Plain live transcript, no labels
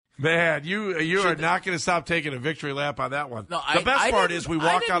Man, you are not going to stop taking a victory lap on that one. No, the best part is we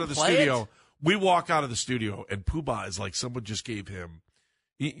walk out of the studio. It. We walk out of the studio, and Poobah is like someone just gave him.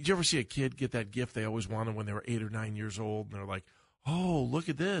 Did you ever see a kid get that gift they always wanted when they were 8 or 9 years old? And they're like, oh, look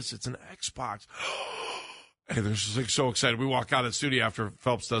at this. It's an Xbox. And they're just like so excited. We walk out of the studio after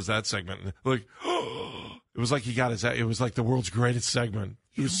Phelps does that segment. And like, it was like he got his. It was like the world's greatest segment.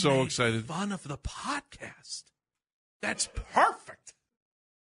 He was so excited. Fun of the podcast. That's perfect.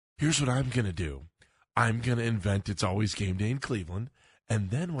 Here's what I'm going to do. I'm going to invent It's Always Game Day in Cleveland. And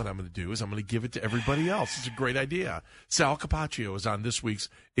then what I'm going to do is I'm going to give it to everybody else. It's a great idea. Sal Capaccio is on this week's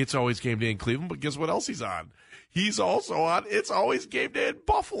It's Always Game Day in Cleveland, but guess what else he's on? He's also on It's Always Game Day in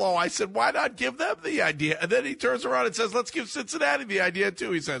Buffalo. I said, why not give them the idea? And then he turns around and says, let's give Cincinnati the idea,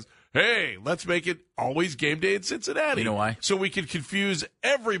 too. He says, hey, let's make it Always Game Day in Cincinnati. You know why? So we can confuse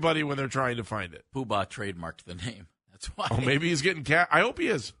everybody when they're trying to find it. Poobah trademarked the name. That's why. Oh, maybe he's getting I hope he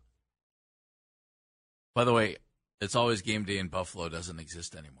is. By the way, It's Always Game Day in Buffalo doesn't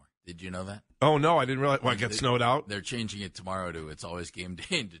exist anymore. Did you know that? Oh, no, I didn't realize. Well, it got snowed out? They're changing it tomorrow to It's Always Game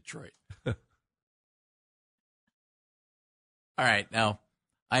Day in Detroit. All right, now,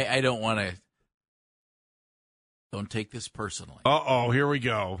 I don't want to. Don't take this personally. Uh-oh, here we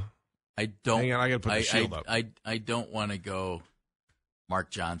go. I don't. Hang on, I got to put the shield up. I don't want to go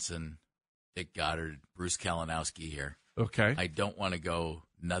Mark Johnson, Dick Goddard, Bruce Kalinowski here. Okay. I don't want to go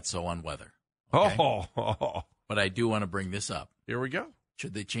nutso on weather. Okay? Oh. But I do want to bring this up. Here we go.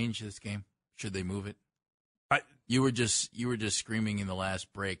 Should they change this game? Should they move it? You were just screaming in the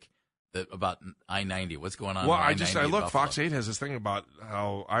last break about I-90. What's going on? Well, I look. Fox 8 has this thing about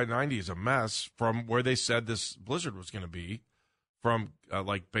how I-90 is a mess from where they said this blizzard was going to be, from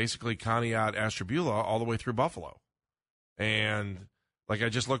like basically Conneaut, Ashtabula, all the way through Buffalo, and like I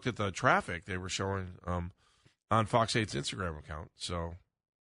just looked at the traffic they were showing on Fox 8's Instagram account. So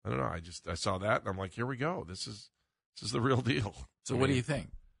I don't know. I saw that and I'm like, here we go. This is the real deal. So what do you think?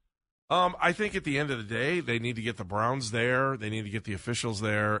 I think at the end of the day, they need to get the Browns there. They need to get the officials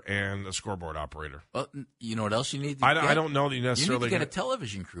there and a scoreboard operator. Well, you know what else you need to I don't know that you necessarily. You need to get a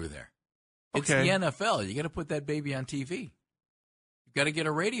television crew there. It's okay. the NFL. You got to put that baby on TV. You've got to get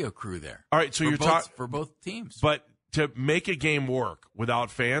a radio crew there. All right, so you're talking for both teams. But to make a game work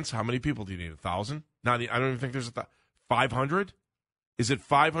without fans, how many people do you need? 1,000? I don't even think there's 500. Is it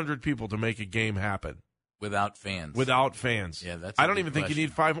 500 people to make a game happen? Without fans. Yeah, that's. I don't even think you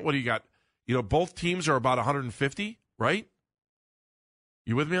need 500. What do you got? Both teams are about 150, right?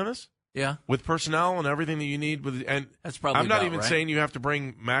 You with me on this? Yeah. With personnel and everything that you need, and that's probably. I'm not even right. saying you have to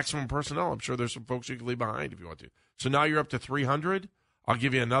bring maximum personnel. I'm sure there's some folks you can leave behind if you want to. So now you're up to 300. I'll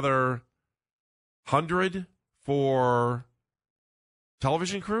give you another 100 for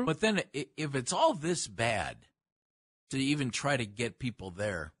television crew. But then, if it's all this bad to even try to get people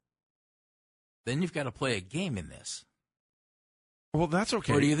there, then you've got to play a game in this. Well, that's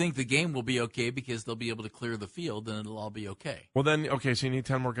okay. Or do you think the game will be okay because they'll be able to clear the field and it'll all be okay? Well, then, okay, so you need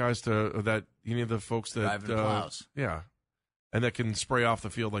 10 more guys you need the folks that driving plows. Yeah, and that can spray off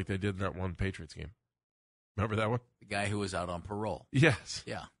the field like they did in that one Patriots game. Remember that one? The guy who was out on parole. Yes.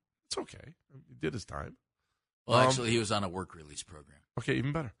 Yeah. It's okay. He did his time. Well, actually, he was on a work release program. Okay,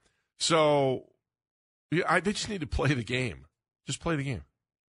 even better. So, they just need to play the game. Just play the game.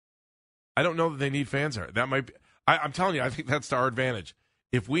 I don't know that they need fans there. That might be. I'm telling you, I think that's to our advantage.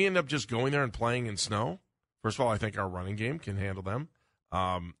 If we end up just going there and playing in snow, first of all, I think our running game can handle them,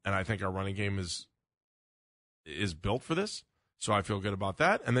 and I think our running game is built for this. So I feel good about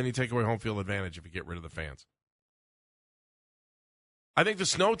that. And then you take away home field advantage if you get rid of the fans. I think the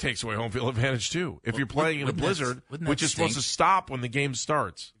snow takes away home field advantage too. If you're playing in a blizzard, which is supposed to stop when the game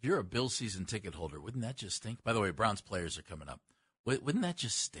starts. If you're a Bills season ticket holder, wouldn't that just stink? By the way, Browns players are coming up. Wouldn't that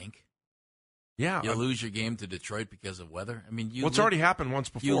just stink? Yeah, you lose your game to Detroit because of weather. I mean, it's already happened once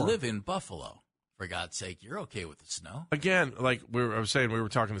before. You live in Buffalo, for God's sake. You're okay with the snow. Again, like I was saying, we were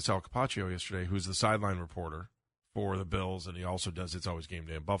talking to Sal Capaccio yesterday, who's the sideline reporter for the Bills, and he also does It's Always Game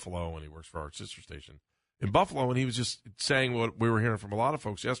Day in Buffalo, and he works for our sister station in Buffalo. And he was just saying what we were hearing from a lot of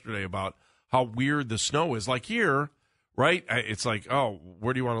folks yesterday about how weird the snow is. Like here, right? It's like, oh,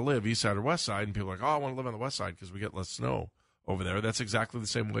 where do you want to live, east side or west side? And people are like, oh, I want to live on the west side because we get less snow over there. That's exactly the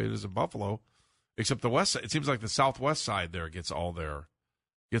same way it is in Buffalo. Except the west side, it seems like the southwest side there gets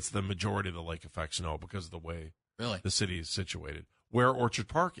the majority of the lake effect snow because of the way the city is situated, where Orchard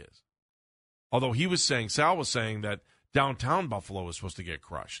Park is. Although Sal was saying that downtown Buffalo is supposed to get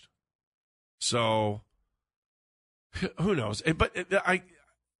crushed. So, who knows? But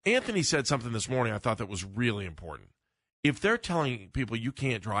Anthony said something this morning I thought that was really important. If they're telling people you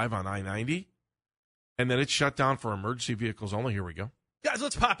can't drive on I-90 and that it's shut down for emergency vehicles only, here we go. Guys,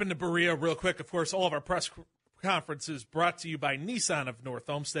 let's pop into Berea real quick. Of course, all of our press conferences brought to you by Nissan of North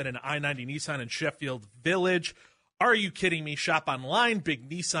Olmsted and I-90 Nissan in Sheffield Village. Are you kidding me? Shop online,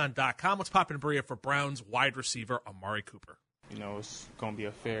 bignissan.com. Let's pop into Berea for Browns wide receiver Amari Cooper. You know, it's going to be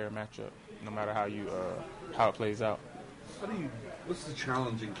a fair matchup, no matter how it plays out. What's the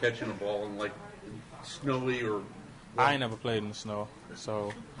challenge in catching a ball in like snowy or? I ain't never played in the snow,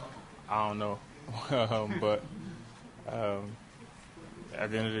 so I don't know. But at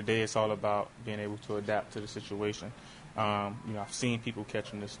the end of the day, it's all about being able to adapt to the situation. I've seen people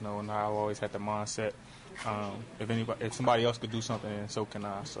catching the snow, and I've always had the mindset if somebody else could do something, then so can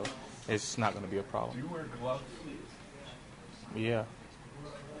I. So it's not going to be a problem. Do you wear gloves? Yeah.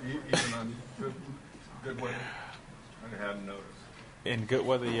 Even on good weather? I hadn't noticed. In good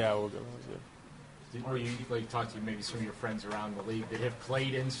weather, yeah, I will go. Yeah. Or you talk to maybe some of your friends around the league that have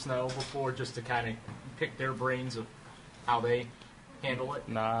played in snow before, just to kind of pick their brains of how they handle it?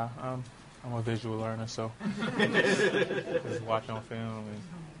 Nah, I'm a visual learner, so just watch on film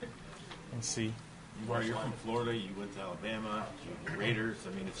and see. You're from Florida. You went to Alabama. You Raiders.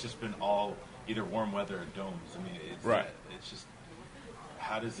 I mean, it's just been all either warm weather or domes. I mean, it's right. It's just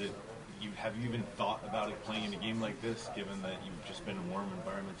how does it? Have you even thought about it playing in a game like this, given that you've just been in warm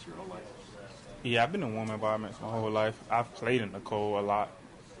environments your whole life? Yeah, I've been in warm environments my whole life. I've played in the cold a lot.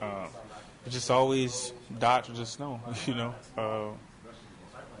 It's just always dodge the snow, you know.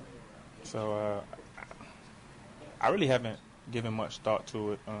 So I really haven't given much thought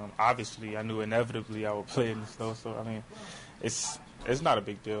to it. Obviously, I knew inevitably I would play in the snow. So I mean, it's not a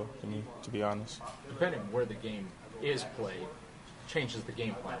big deal to me, to be honest. Depending on where the game is played, changes the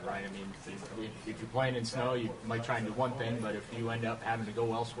game plan, right? I mean, if you're playing in snow, you might try and do one thing, but if you end up having to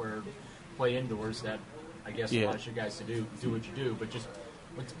go elsewhere, play indoors, that I guess allows you guys to do what you do. But just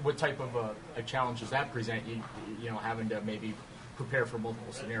what type of a challenge does that present you know, having to maybe prepare for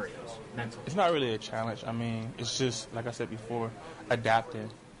multiple scenarios mentally? It's not really a challenge. I mean, it's just, like I said before, adapting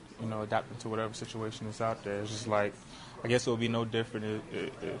to whatever situation is out there. It's just like, I guess it would be no different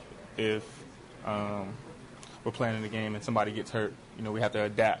if we're playing in the game and somebody gets hurt. You know, we have to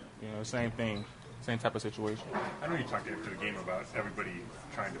adapt. You know, same thing, same type of situation. I know you talked after the game about everybody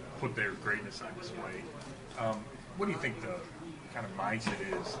trying to put their greatness on display. What do you think the kind of mindset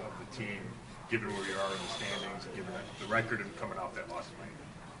is of the team, given where you are in the standings, given the record and coming off that loss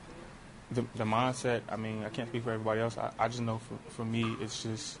tonight? The mindset, I mean, I can't speak for everybody else. I just know for me, it's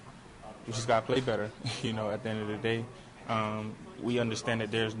just, we just got to play better, you know, at the end of the day. We understand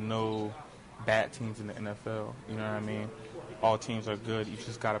that there's no bad teams in the NFL, you know what I mean? All teams are good. You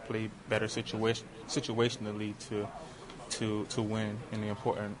just got to play better situationally to win in the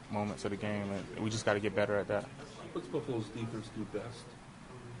important moments of the game, and we just got to get better at that. What's Buffalo's defense do best?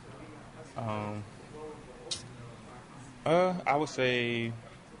 I would say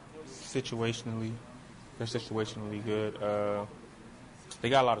situationally, they're situationally good. They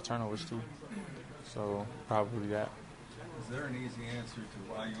got a lot of turnovers too, so probably that. Is there an easy answer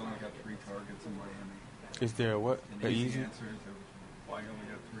to why you only got 3 targets in Miami? Is there what? An easy answer to why you only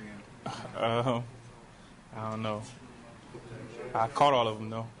got 3 in? I don't know. I caught all of them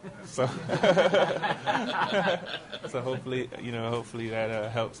though, so so hopefully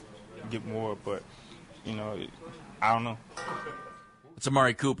that helps get more. But you know, I don't know. It's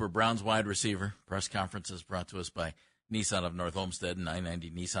Amari Cooper, Browns wide receiver. Press conferences brought to us by Nissan of North Olmsted and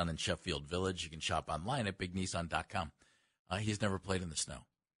I-90 Nissan in Sheffield Village. You can shop online at bignissan.com. He's never played in the snow.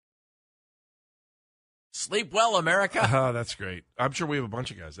 Sleep well, America. That's great. I'm sure we have a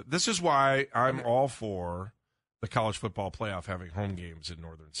bunch of guys. This is why I'm all for the college football playoff having home games in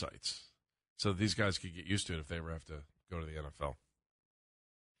northern sites, so these guys could get used to it if they ever have to go to the NFL.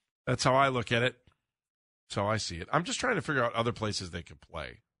 That's how I look at it. That's how I see it. I'm just trying to figure out other places they could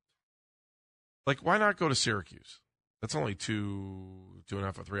play. Like, why not go to Syracuse? That's only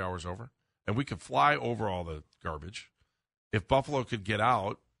 2.5 or 3 hours over, and we could fly over all the garbage. If Buffalo could get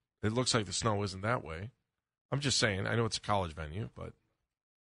out, it looks like the snow isn't that way. I'm just saying. I know it's a college venue, but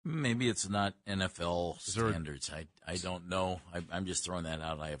maybe it's not NFL standards. I don't know. I'm just throwing that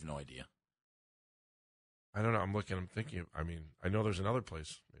out. I have no idea. I don't know. I'm thinking. I mean, I know there's another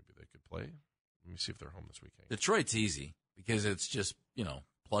place maybe they could play. Let me see if they're home this weekend. Detroit's easy because it's just, you know,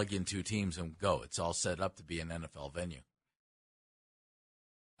 plug in 2 teams and go. It's all set up to be an NFL venue.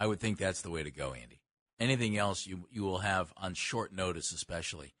 I would think that's the way to go, Andy. Anything else you will have on short notice,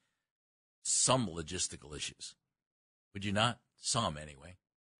 especially some logistical issues. Would you not? Some, anyway.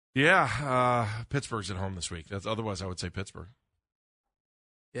 Yeah, Pittsburgh's at home this week. Otherwise, I would say Pittsburgh.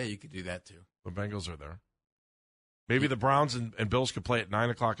 Yeah, you could do that, too. The Bengals are there. Maybe the Browns and Bills could play at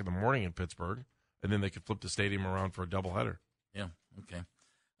 9 o'clock in the morning in Pittsburgh, and then they could flip the stadium around for a doubleheader. Yeah. Okay.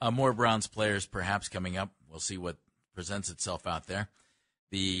 More Browns players perhaps coming up. We'll see what presents itself out there.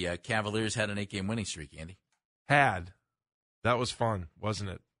 The Cavaliers had an 8-game winning streak, Andy. That was fun, wasn't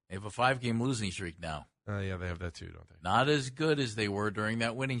it? They have a 5-game losing streak now. Yeah, they have that too, don't they? Not as good as they were during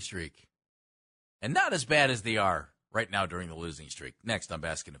that winning streak. And not as bad as they are right now during the losing streak. Next on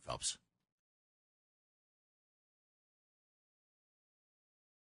Baskin and Phelps.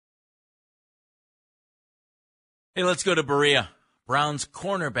 Hey, let's go to Berea. Browns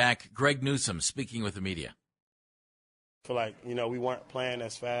cornerback Greg Newsome speaking with the media. I feel like, we weren't playing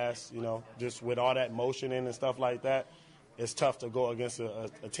as fast, just with all that motion in and stuff like that. It's tough to go against a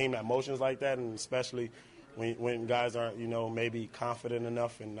team that motions like that, and especially when guys aren't, maybe confident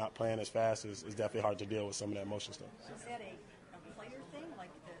enough and not playing as fast, it's definitely hard to deal with some of that motion stuff. Is that a player thing? Like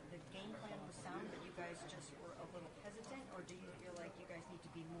the game plan was sound, but you guys just were a little hesitant? Or do you feel like you guys need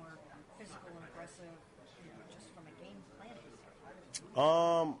to be more physical and aggressive, just from a game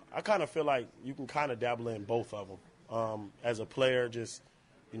planning? I kind of feel like you can kind of dabble in both of them. As a player, just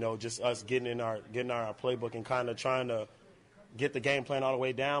us getting in our playbook and kind of trying to get the game plan all the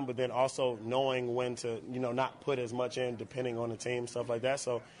way down, but then also knowing when to, not put as much in depending on the team, stuff like that.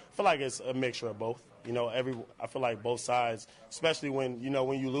 So I feel like it's a mixture of both. I feel like both sides, especially when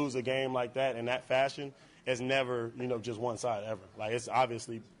you lose a game like that in that fashion, it's never, just one side ever. Like, it's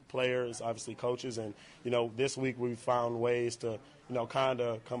obviously players, obviously coaches, and, this week we found ways to, kind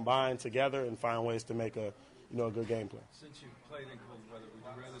of combine together and find ways to make a good game plan. Since you've played in cold weather, would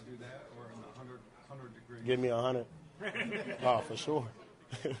you rather do that or in 100 degrees? Give me 100. Oh, for sure.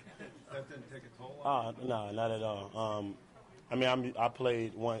 That didn't take a toll? No, not at all. I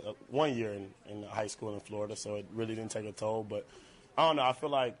played one year in high school in Florida, so it really didn't take a toll. But I don't know. I feel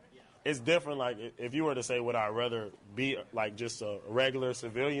like it's different. Like, if you were to say, would I rather be like just a regular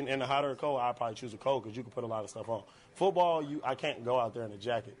civilian in the hot or cold, I'd probably choose a cold because you can put a lot of stuff on. Football, I can't go out there in a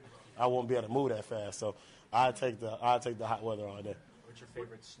jacket. I won't be able to move that fast. So I take the hot weather all day. What's your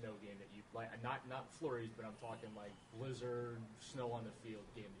favorite snow game that you play? Not flurries, but I'm talking like blizzard, snow on the field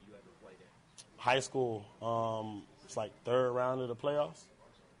game that you ever played in. High school, it's like third round of the playoffs.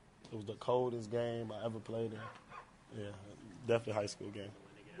 It was the coldest game I ever played in. Yeah, definitely high school game.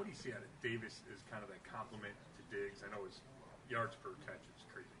 What do you see out of Davis as kind of that compliment to Diggs? I know his yards per catch is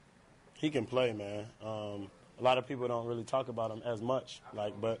crazy. He can play, man. A lot of people don't really talk about him as much.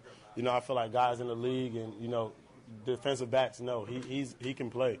 But I feel like guys in the league and defensive backs know he can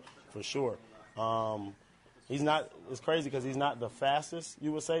play for sure. He's not. It's crazy because he's not the fastest,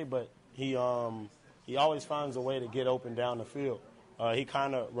 you would say, but he always finds a way to get open down the field. He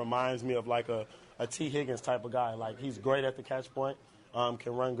kind of reminds me of like a T. Higgins type of guy. Like, he's great at the catch point,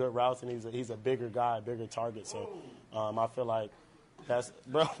 can run good routes, and he's a bigger guy, bigger target. So I feel like that's,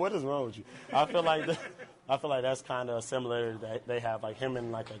 bro. What is wrong with you? I feel like that's kind of a similarity that they have, like him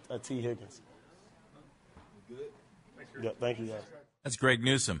and like a T. Higgins. Good. Yeah, thank you, guys. That's Greg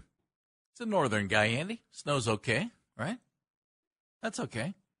Newsome. He's a northern guy, Andy. Snow's okay, right? That's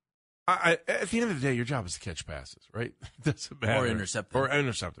okay. At the end of the day, your job is to catch passes, right? It doesn't matter. Or intercept them. Or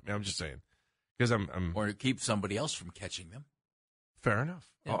intercept them. I'm just saying. Because I'm or keep somebody else from catching them. Fair enough.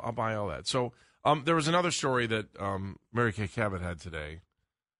 Yeah. I'll buy all that. So there was another story that Mary Kay Cabot had today,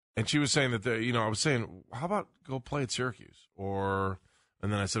 and she was saying that I was saying, how about go play at Syracuse? And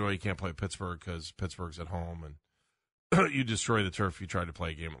then I said, well, you can't play at Pittsburgh because Pittsburgh's at home, and you destroy the turf. You try to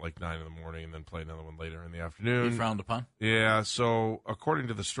play a game at like 9 in the morning and then play another one later in the afternoon. Be frowned upon. Yeah. So according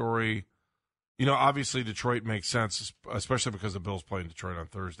to the story, obviously Detroit makes sense, especially because the Bills play in Detroit on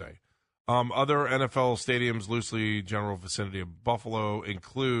Thursday. Other NFL stadiums loosely general vicinity of Buffalo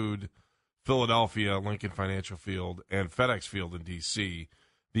include Philadelphia, Lincoln Financial Field, and FedEx Field in D.C.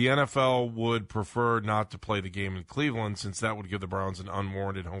 The NFL would prefer not to play the game in Cleveland since that would give the Browns an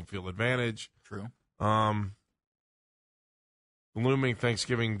unwarranted home field advantage. True. Looming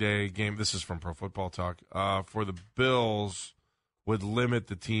Thanksgiving Day game, this is from Pro Football Talk, for the Bills would limit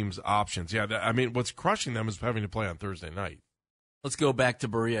the team's options. Yeah, what's crushing them is having to play on Thursday night. Let's go back to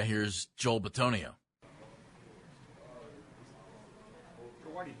Berea. Here's Joel Bitonio.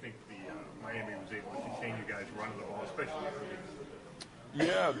 Why do you think Miami was able to contain you guys running the ball, especially for these?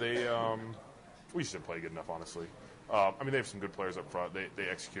 Yeah, we just didn't play good enough, honestly. They have some good players up front. They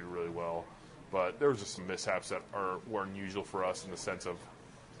executed really well. But there was just some mishaps that were unusual for us in the sense of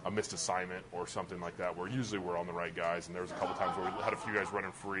a missed assignment or something like that, where usually we're on the right guys, and there was a couple times where we had a few guys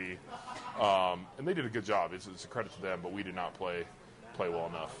running free, and they did a good job. It's a credit to them, but we did not play well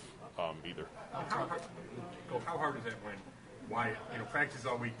enough either. How hard is that when Wyatt, practices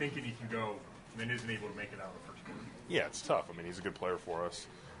all week thinking he can go, and then isn't able to make it out of the first quarter? Yeah, it's tough. He's a good player for us,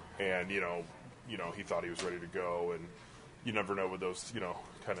 and he thought he was ready to go, and you never know with those,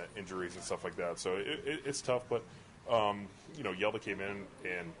 kind of injuries and stuff like that. So it's tough, but, Yelda came in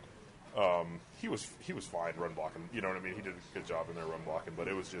and he was fine run blocking. You know what I mean? He did a good job in there run blocking, but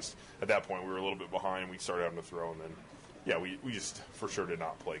it was just, at that point, we were a little bit behind. We started having to throw, and then, we just for sure did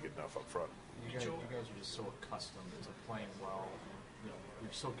not play good enough up front. You guys are just so accustomed to playing well.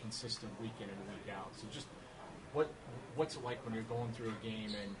 You're so consistent week in and week out. So just what's it like when you're going through a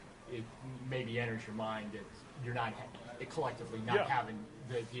game and it maybe enters your mind that you're not collectively not having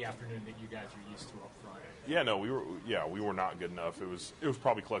the afternoon that you guys are used to up front? Yeah, no, we were not good enough. It was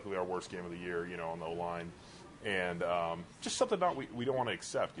probably collectively our worst game of the year, on the O-line, and just something we don't want to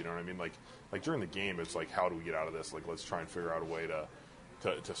accept. You know what I mean? Like during the game, it's like, how do we get out of this? Like, let's try and figure out a way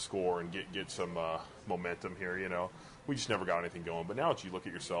to score and get some momentum here. We just never got anything going. But now that you look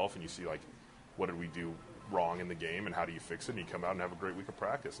at yourself and you see, like, what did we do wrong in the game and how do you fix it, and you come out and have a great week of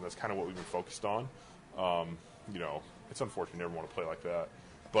practice, and that's kind of what we've been focused on. It's unfortunate you never want to play like that,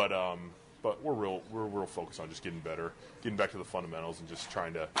 but we're real focused on just getting better, getting back to the fundamentals, and just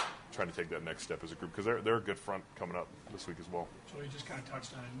trying to take that next step as a group, because they're a good front coming up this week as well. Joel, you just kind of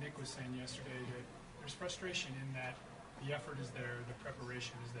touched on it. Nick was saying yesterday that there's frustration in that the effort is there, the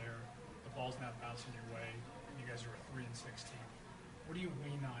preparation is there, the ball's not bouncing your way, and you guys are a 3-6 team. What do you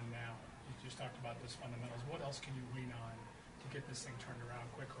lean on now? You just talked about those fundamentals. What else can you lean on to get this thing turned around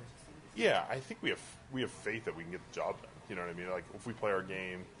quickly? Yeah, I think we have faith that we can get the job done. You know what I mean? Like, if we play our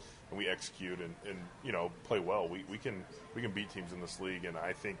game and we execute and play well, we can beat teams in this league. And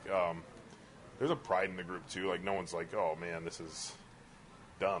I think there's a pride in the group too. Like, no one's like, oh man, this is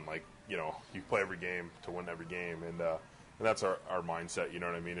done. Like, you play every game to win every game, and that's our mindset. You know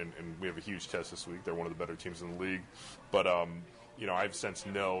what I mean? And we have a huge test this week. They're one of the better teams in the league, but I've sensed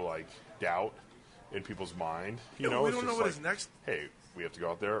no doubt in people's mind. We don't know what is next. Hey, we have to go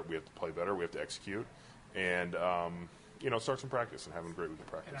out there. We have to play better. We have to execute, and start some practice and having a great week of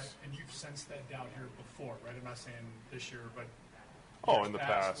practice. And you've sensed that doubt here before, right? I'm not saying this year, but in the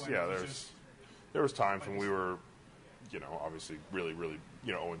past, yeah. There was times when we were, obviously really, really,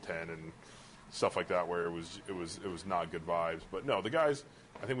 0-10 and stuff like that, where it was not good vibes. But no, the guys,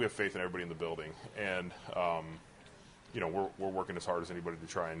 I think we have faith in everybody in the building, and we're working as hard as anybody to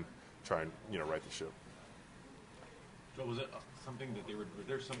try and right the ship. So was it something that was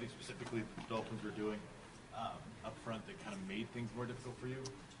there something specifically the Dolphins were doing up front that kind of made things more difficult for you?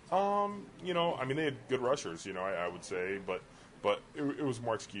 They had good rushers, I would say, but it was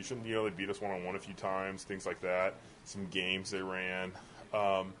more execution. They beat us one-on-one a few times, things like that. Some games they ran.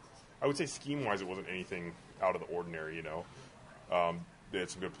 I would say scheme-wise, it wasn't anything out of the ordinary. They had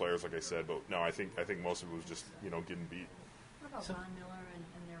some good players, like I said, but no, I think most of it was just getting beat. What about Von Miller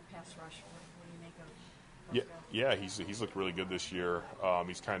and their pass rush? What do you make of those guys? Yeah, he's looked really good this year.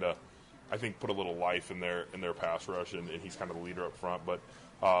 He's kind of, I think, put a little life in their pass rush, and he's kind of the leader up front. But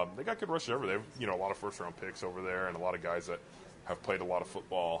they got good rushers over there. They have a lot of first-round picks over there, and a lot of guys that have played a lot of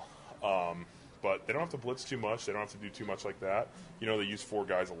football. But they don't have to blitz too much. They don't have to do too much like that. They use 4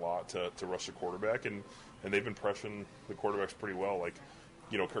 guys a lot to rush the quarterback, and they've been pressuring the quarterbacks pretty well. Like,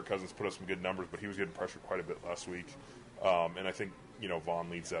 Kirk Cousins put up some good numbers, but he was getting pressured quite a bit last week. And I think, Vaughn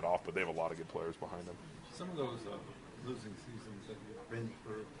leads that off, but they have a lot of good players behind them. Some of those losing seasons that you've been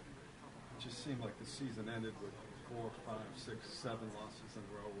through, it just seemed like the season ended with 4, 5, 6, 7 losses in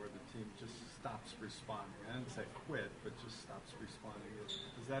a row where the team just stops responding. I didn't say quit, but just stops responding.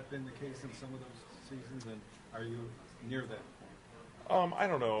 Has that been the case in some of those seasons, and are you near that point? I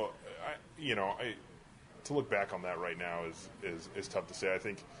don't know. To look back on that right now is tough to say. I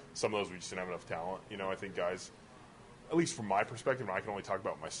think some of those we just didn't have enough talent. I think guys, at least from my perspective, and I can only talk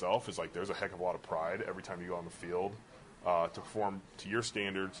about myself, is like there's a heck of a lot of pride every time you go on the field to perform to your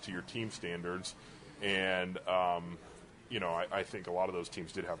standards, to your team standards, and I think a lot of those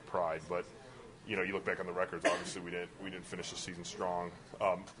teams did have pride, but you look back on the records. Obviously, we didn't finish the season strong.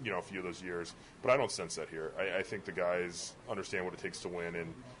 A few of those years, but I don't sense that here. I think the guys understand what it takes to win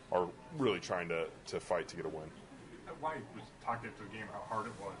and are really trying to fight to get a win. White was talking after the game how hard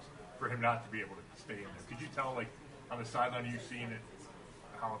it was for him not to be able to stay in there. Could you tell, like, on the sideline, you seen it,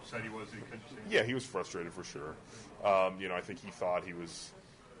 how upset he was that he couldn't stay in there? Yeah, he was frustrated for sure. I think he thought he was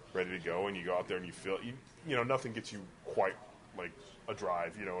ready to go, and you go out there and you feel, nothing gets you quite like a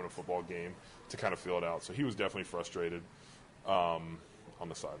drive, in a football game to kind of feel it out. So he was definitely frustrated on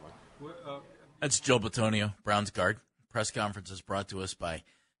the sideline. That's Joe Bitonio, Browns guard. Press conference is brought to us by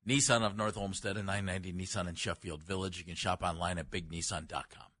Nissan of North Olmsted and 990 Nissan in Sheffield Village. You can shop online at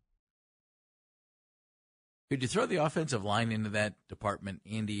bignissan.com. Could you throw the offensive line into that department,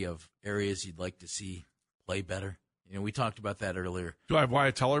 Andy, of areas you'd like to see play better? We talked about that earlier. Do I have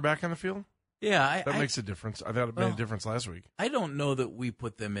Wyatt Teller back on the field? Yeah, that makes a difference. I thought it made a difference last week. I don't know that we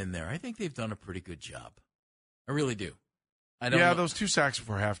put them in there. I think they've done a pretty good job. I really do. Those 2 sacks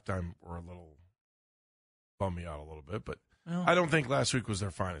before halftime were a little bummed me out a little bit, but I don't think last week was their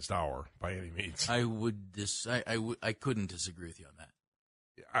finest hour by any means. I couldn't disagree with you on that.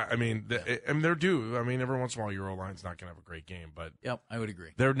 I mean, they're due. I mean, every once in a while, your O-line's not going to have a great game, but yep, I would agree.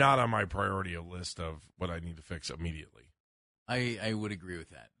 They're not on my priority list of what I need to fix immediately. I would agree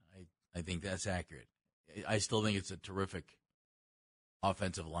with that. I think that's accurate. I still think it's a terrific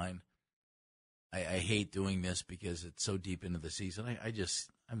offensive line. I hate doing this because it's so deep into the season.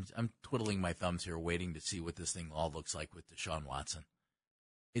 I'm twiddling my thumbs here, waiting to see what this thing all looks like with Deshaun Watson.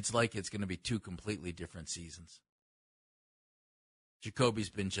 It's like it's going to be 2 completely different seasons. Jacoby's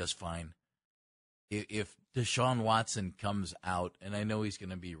been just fine. If Deshaun Watson comes out, and I know he's going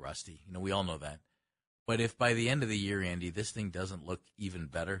to be rusty, we all know that. But if by the end of the year, Andy, this thing doesn't look even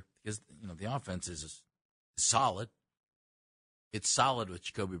better, because the offense is solid. It's solid with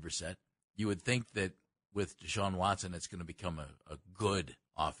Jacoby Brissett. You would think that with Deshaun Watson, it's going to become a good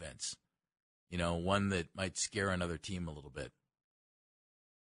offense, one that might scare another team a little bit.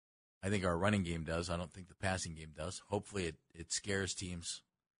 I think our running game does. I don't think the passing game does. Hopefully it scares teams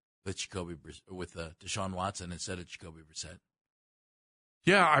with Deshaun Watson instead of Jacoby Brissett.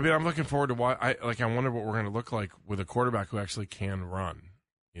 Yeah, I mean, I'm looking forward to I wonder what we're going to look like with a quarterback who actually can run,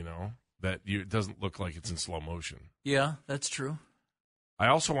 it doesn't look like it's in slow motion. Yeah, that's true. I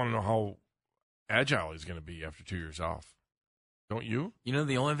also want to know how agile he's going to be after 2 years off. Don't you?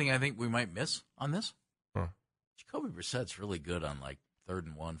 The only thing I think we might miss on this? Huh. Jacoby Brissett's really good on 3rd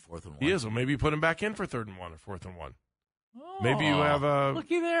and 1, 4th and 1. He is. Well, maybe you put him back in for 3rd and 1 or 4th and 1. Oh, maybe you have a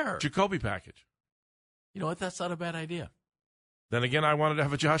looky there Jacoby package. You know what? That's not a bad idea. Then again, I wanted to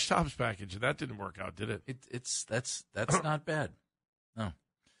have a Josh Dobbs package, and that didn't work out, did it? That's not bad. No.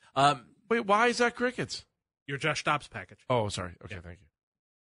 Wait, why is that crickets? Your Josh Dobbs package. Oh, sorry. Okay, thank you.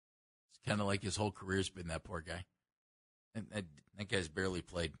 It's kind of like his whole career's been that poor guy. And that guy's barely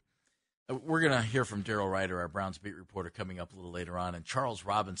played. We're going to hear from Daryl Ryder, our Browns beat reporter, coming up a little later on, and Charles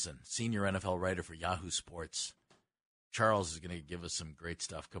Robinson, senior NFL writer for Yahoo Sports. Charles is going to give us some great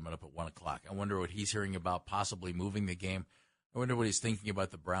stuff coming up at 1 o'clock. I wonder what he's hearing about possibly moving the game. I wonder what he's thinking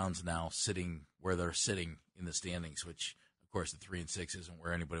about the Browns now sitting where they're sitting in the standings, which, of course, the 3-6 isn't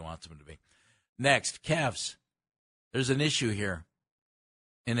where anybody wants them to be. Next, Cavs. There's an issue here,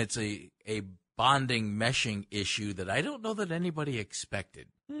 and it's a bonding, meshing issue that I don't know that anybody expected.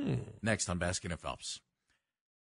 Next on Baskin and Phelps.